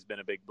 I've always been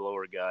a big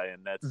blower guy,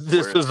 and back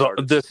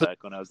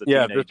when I was a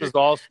teenager. This is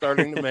all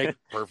starting to make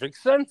perfect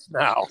sense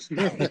now.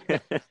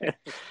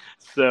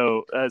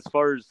 So as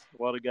far as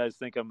a lot of guys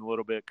think I'm a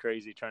little bit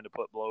crazy trying to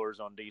put blowers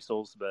on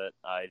diesels, but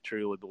I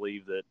truly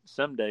believe that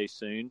someday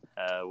soon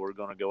we're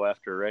going to go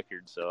after a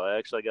record. So I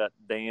actually got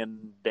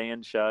Dan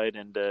Scheid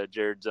and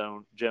Jared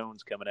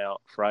Jones coming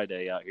out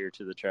Friday out here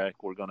to the track.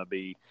 We're going to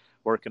be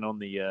working on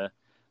the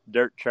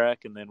dirt track,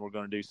 and then we're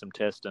going to do some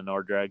testing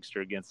our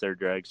dragster against their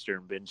dragster,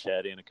 and Ben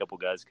Shaddy and a couple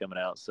guys coming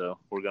out. So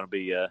we're going to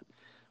be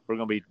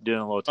doing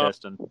a little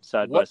testing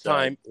side by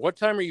side. What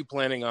time are you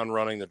planning on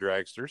running the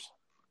dragsters?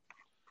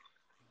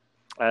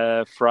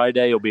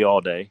 Friday will be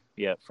all day.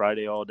 Yeah,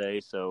 Friday all day.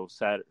 So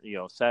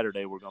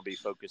Saturday we're going to be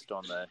focused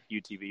on the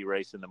UTV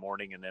race in the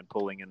morning and then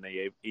pulling in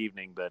the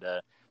evening. But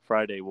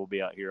Friday we'll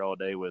be out here all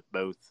day with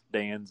both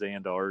Dan's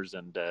and ours,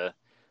 and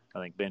I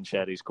think Ben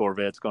Shaddy's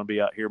Corvette's going to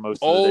be out here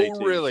most of the day too.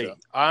 Oh, really?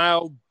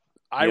 So.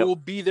 I will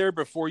be there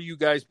before you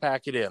guys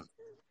pack it in.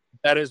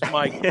 That is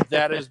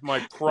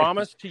my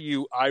promise to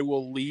you. I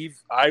will leave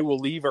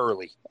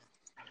early.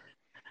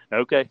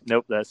 Okay.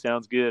 Nope. That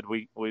sounds good.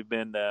 We've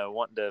been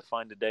wanting to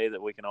find a day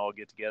that we can all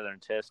get together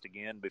and test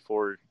again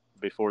before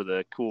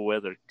the cool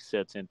weather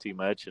sets in too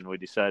much, and we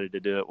decided to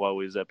do it while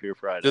we was up here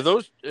Friday.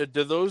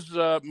 Do those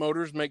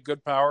motors make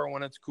good power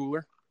when it's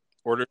cooler,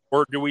 or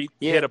do we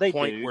hit a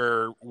point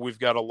where we've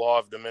got a law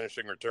of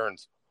diminishing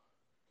returns?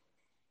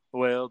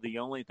 Well, the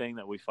only thing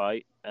that we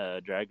fight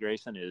drag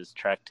racing is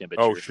track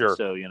temperature. Oh, sure.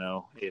 So,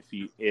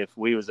 if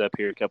we was up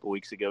here a couple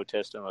weeks ago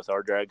testing with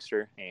our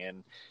dragster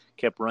and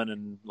kept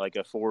running like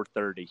a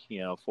 430,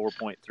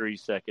 4.3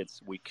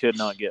 seconds, we could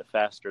not get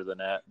faster than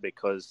that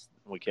because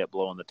we kept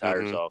blowing the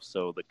tires off.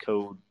 So the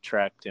code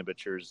track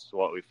temperature is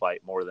what we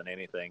fight more than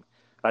anything.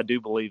 I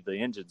do believe the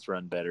engines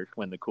run better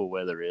when the cool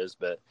weather is,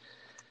 but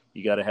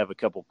you got to have a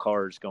couple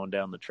cars going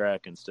down the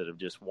track instead of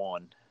just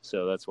one.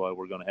 So that's why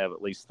we're going to have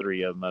at least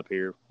 3 of them up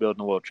here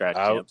building a little track.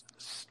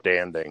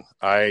 Outstanding.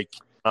 I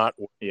cannot.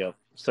 Yeah.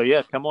 So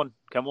yeah, come on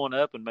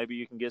up, and maybe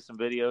you can get some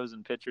videos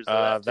and pictures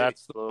of that.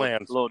 That's the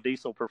plan. Little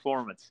diesel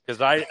performance.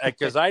 Because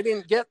I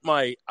didn't get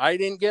my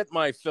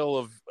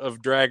fill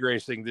of drag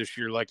racing this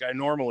year like I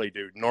normally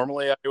do.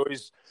 Normally, I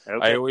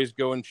always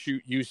go and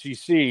shoot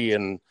UCC,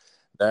 and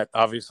that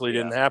obviously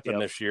didn't happen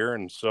this year.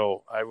 And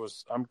so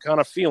I'm kind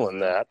of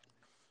feeling that.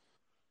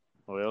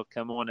 Well,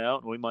 come on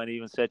out, and we might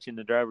even set you in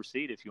the driver's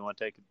seat if you want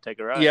to take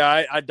a ride.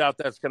 Yeah, I doubt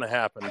that's going to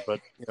happen,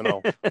 but you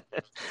know.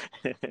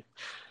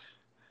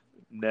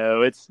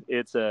 No,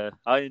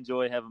 I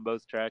enjoy having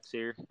both tracks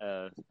here.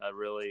 I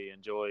really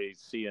enjoy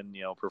seeing,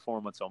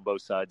 performance on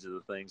both sides of the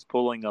things.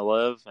 Pulling I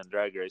love and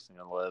drag racing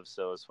I love.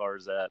 So as far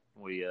as that,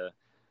 we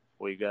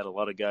got a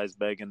lot of guys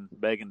begging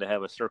to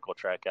have a circle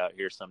track out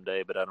here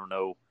someday, but I don't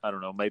know,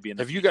 maybe in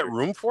the future. You got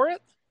room for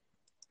it?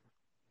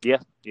 Yeah,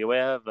 we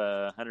have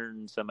 100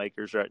 and some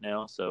acres right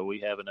now, so we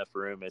have enough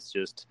room. It's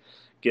just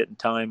getting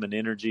time and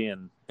energy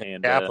and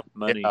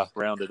money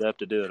rounded up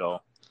to do it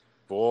all.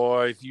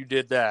 Boy, if you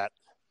did that,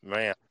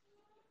 man,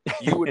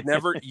 you would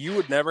never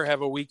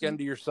have a weekend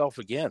to yourself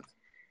again.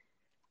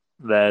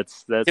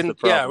 That's the problem.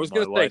 Yeah, I was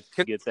going to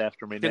say, gets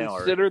after me now.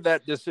 Consider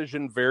that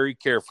decision very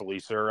carefully,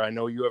 sir. I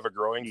know you have a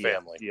growing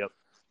family. Yep.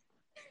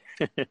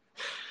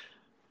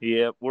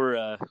 Yeah,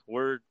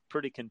 we're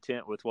pretty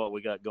content with what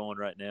we got going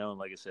right now. And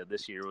like I said,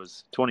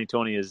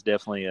 2020 is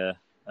definitely a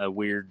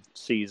weird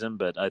season,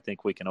 but I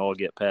think we can all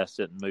get past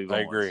it and move on.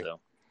 I agree. So.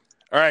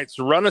 All right,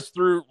 so run us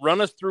through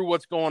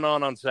what's going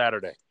on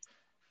Saturday.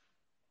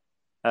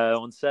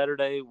 On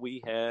Saturday,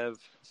 we have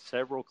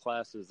several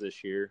classes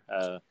this year.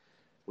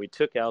 We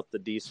took out the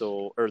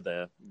diesel or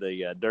the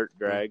dirt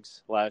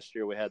drags. Last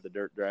year we had the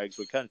dirt drags.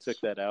 We kind of took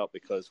that out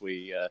because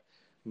we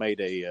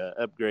made a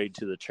upgrade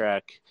to the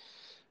track.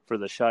 For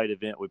the Scheid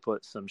event, we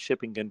put some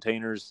shipping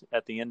containers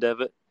at the end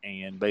of it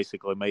and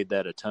basically made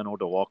that a tunnel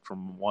to walk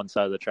from one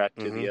side of the track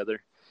to the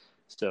other.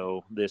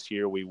 So this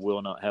year we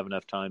will not have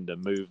enough time to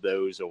move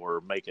those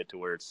or make it to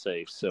where it's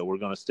safe. So we're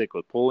going to stick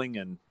with pulling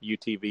and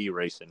UTV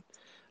racing.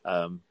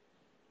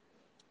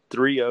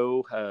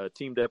 3.0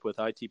 teamed up with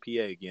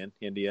ITPA again,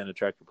 Indiana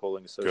Tractor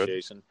Pulling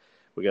Association. Good.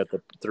 We got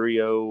the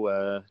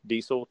 3.0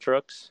 diesel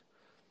trucks,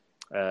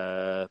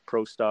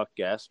 Pro Stock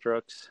gas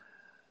trucks,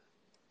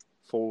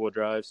 4-wheel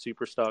drive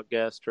super stock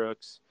gas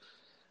trucks,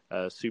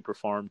 Super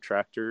Farm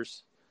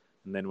tractors,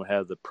 and then we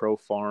have the Pro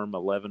Farm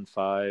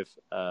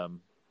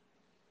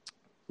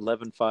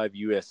 11.5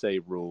 USA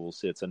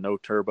rules. It's a no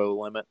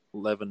turbo limit,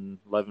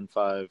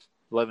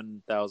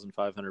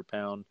 11,500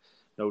 pound,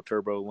 no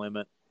turbo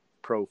limit,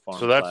 Pro Farm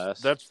class.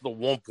 So that's the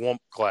Wump Wump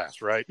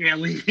class, right? Yeah,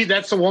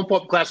 that's the Wump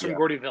Wump class from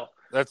Gordyville.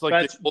 That's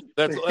like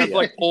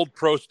like old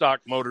Pro Stock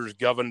motors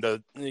governed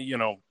to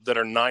that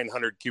are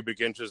 900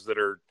 cubic inches that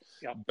are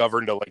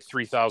governed to like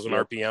 3,000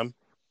 RPM.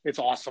 It's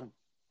awesome.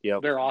 Yeah,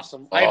 they're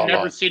awesome. I've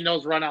never seen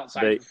those run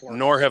outside before.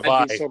 Nor have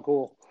I. So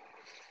cool.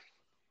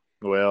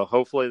 Well,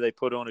 hopefully they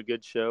put on a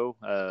good show.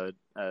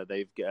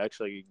 They've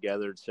actually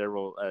gathered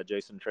several.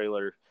 Jason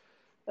Trailer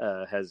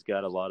has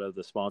got a lot of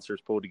the sponsors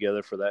pulled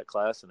together for that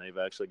class, and they've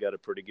actually got a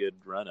pretty good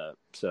run up.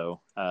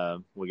 So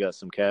we got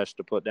some cash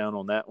to put down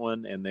on that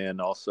one, and then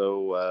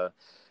also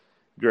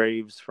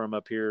Graves from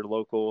up here,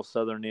 local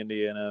Southern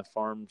Indiana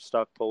farm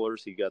stock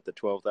pullers. He got the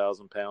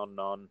 12,000 pound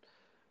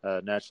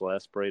natural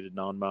aspirated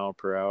non-mile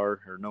per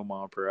hour or no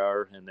mile per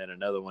hour, and then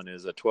another one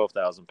is a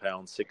 12,000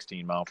 pound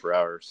 16 mile per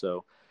hour.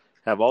 So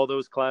have all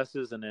those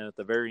classes, and then at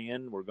the very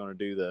end we're going to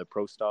do the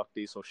Pro Stock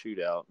diesel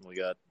shootout, and we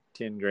got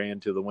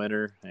 $10,000 to the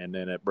winner, and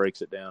then it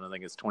breaks it down. I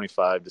think it's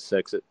 25 to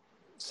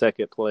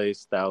second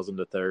place, 1,000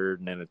 to third,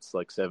 and then it's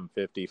like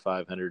 750,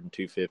 500, and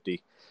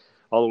 250,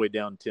 all the way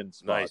down 10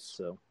 spots.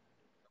 Nice.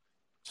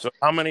 So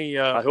how many?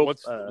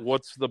 What's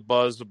the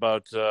buzz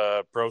about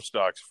Pro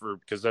Stocks for?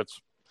 Because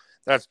that's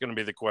going to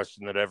be the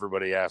question that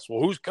everybody asks. Well,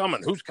 who's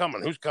coming? Who's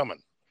coming? Who's coming?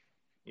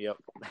 Yep,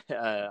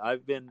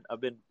 I've been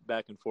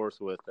back and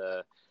forth with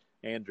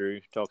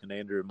talking to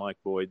Andrew and Mike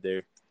Boyd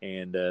there,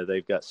 and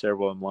they've got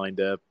several of them lined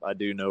up. I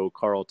do know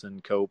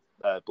Carlton Cope.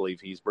 I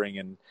believe he's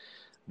bringing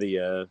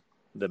the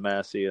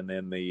Massey, and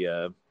then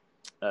the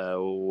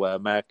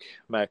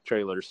Mac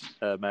trailers,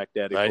 Mac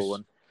Daddy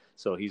pulling.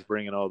 So he's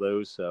bringing all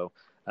those. So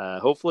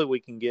hopefully we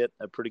can get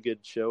a pretty good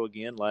show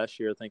again. Last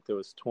year I think there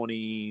was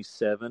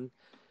 27.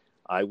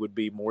 I would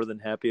be more than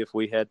happy if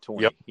we had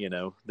 20.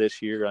 Yep.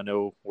 This year I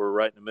know we're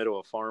right in the middle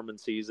of farming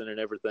season and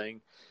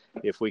everything.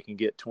 If we can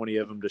get 20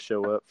 of them to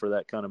show up for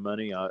that kind of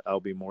money,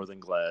 I'll be more than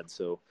glad.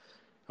 So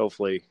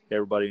hopefully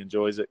everybody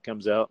enjoys it,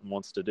 comes out, and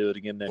wants to do it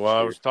again next year.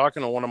 I was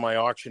talking to one of my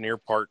auctioneer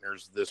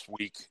partners this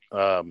week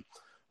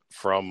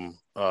from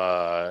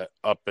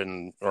up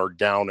in or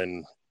down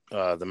in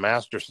the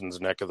Masterson's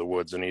neck of the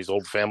woods, and he's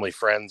old family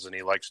friends, and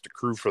he likes to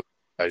crew for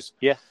the guys.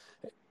 Yeah.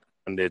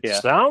 And it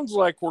sounds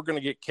like we're going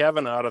to get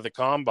Kevin out of the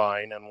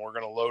combine, and we're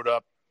going to load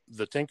up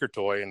the Tinker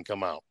Toy and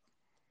come out.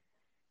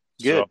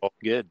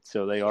 Good.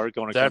 So they are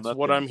going to come up. That's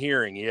what I'm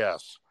hearing,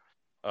 yes.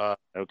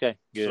 Okay,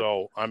 good.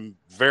 So I'm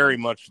very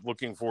much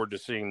looking forward to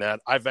seeing that.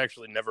 I've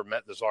actually never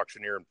met this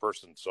auctioneer in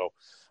person, so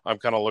I'm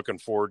kind of looking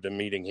forward to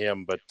meeting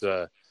him.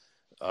 But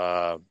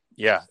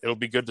yeah, it'll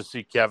be good to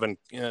see Kevin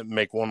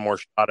make one more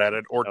shot at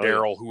it, or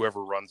Daryl,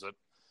 whoever runs it.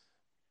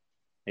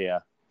 Yeah.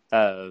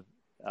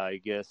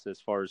 I guess as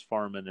far as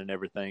farming and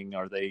everything,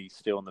 are they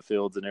still in the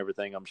fields and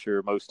everything? I'm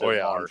sure most of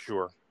them are. I'm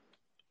sure.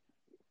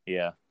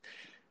 Yeah.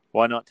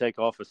 Why not take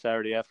off a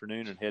Saturday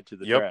afternoon and head to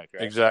the track,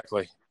 right?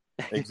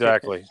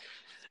 Exactly.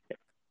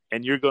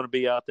 And you're going to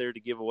be out there to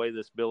give away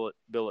this billet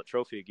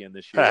trophy again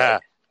this year.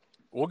 Right?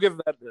 We'll give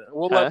that.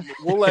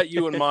 We'll let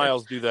you and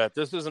Miles do that.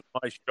 This isn't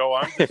my show.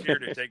 I'm just here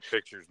to take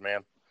pictures,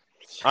 man.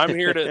 I'm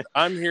here to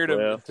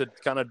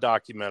kind of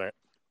document it.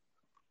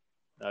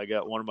 I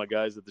got one of my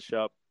guys at the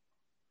shop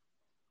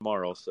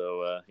tomorrow,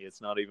 so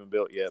it's not even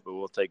built yet, but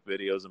we'll take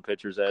videos and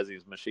pictures as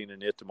he's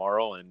machining it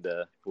tomorrow, and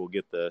we'll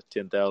get the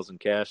 10,000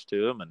 cash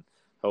to him, and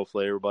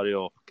hopefully everybody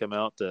will come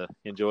out to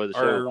enjoy the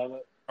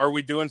show. Are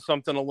we doing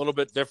something a little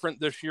bit different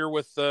this year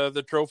with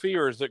the trophy,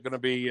 or is it going to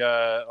be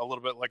a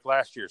little bit like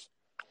last year's?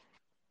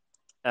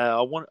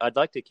 I'd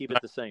like to keep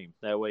it the same.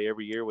 That way,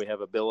 every year we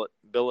have a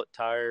billet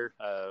tire,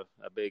 a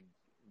big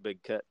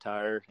cut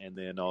tire, and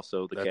then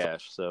also the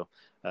cash. So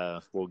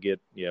we'll get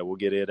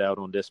it out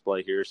on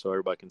display here so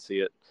everybody can see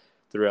it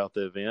throughout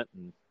the event,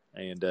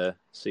 and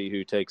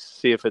see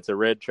if it's a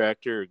red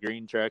tractor or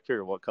green tractor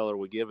or what color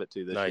we give it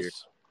to this year.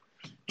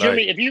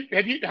 Jeremy,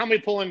 how many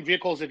pull-in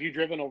vehicles have you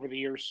driven over the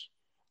years?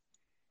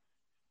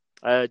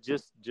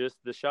 Just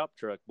the shop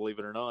truck, believe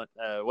it or not.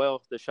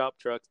 Well, the shop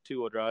truck,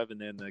 2-wheel drive,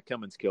 and then the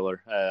Cummins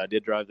Killer. I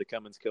did drive the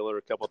Cummins Killer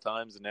a couple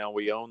times, and now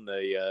we own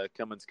the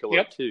Cummins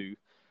Killer 2.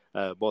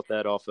 Bought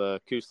that off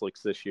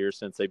Kusliks this year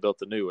since they built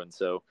the new one.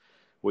 So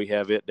we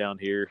have it down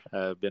here.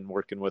 I've been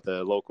working with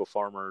a local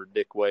farmer,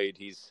 Dick Wade.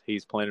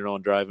 He's planning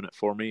on driving it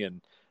for me,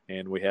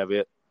 and we have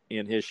it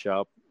in his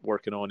shop,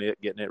 working on it,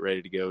 getting it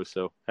ready to go.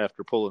 So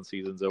after pulling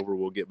season's over,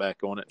 we'll get back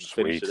on it and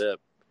finish it up.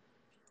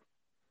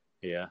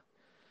 Yeah.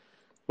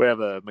 We have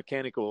the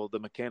mechanical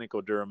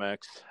Duramax.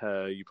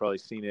 You probably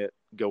seen it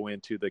go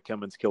into the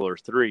Cummins Killer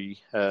 3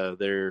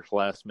 there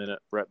last minute,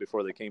 right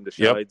before they came to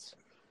Shides.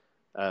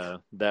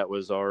 That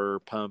was our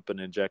pump and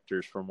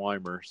injectors from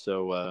Weimer.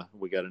 So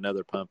we got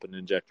another pump and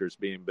injectors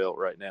being built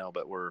right now,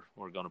 but we're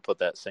going to put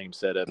that same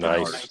setup in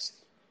ours.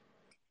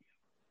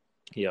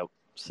 Yep.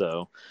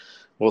 So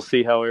we'll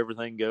see how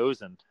everything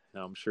goes, and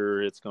I'm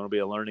sure it's going to be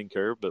a learning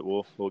curve, but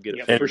we'll get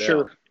it figured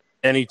out.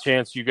 Any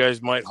chance you guys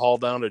might haul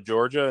down to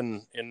Georgia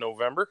in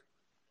November?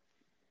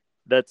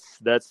 That's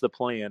the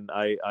plan.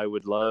 I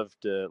would love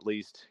to at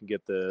least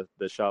get the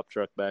shop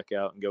truck back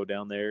out and go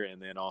down there,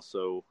 and then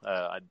also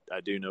I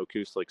do know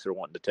Kusliks are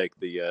wanting to take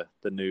the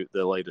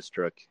latest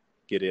truck,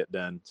 get it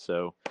done.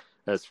 So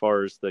as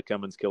far as the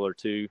Cummins Killer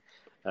 2,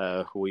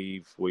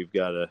 we've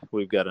got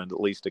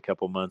at least a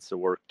couple months of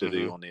work to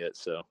do on it.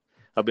 So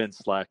I've been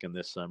slacking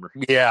this summer.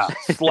 Yeah,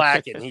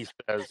 slacking, he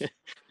says.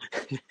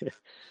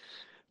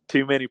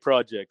 Too many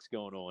projects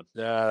going on.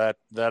 Yeah,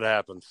 that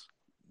happens.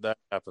 That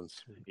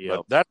happens. Yeah,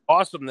 that's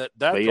awesome.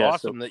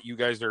 That you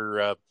guys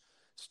are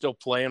still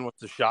playing with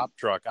the shop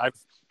truck. I've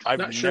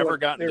never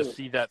gotten to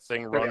see that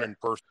thing run in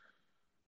person.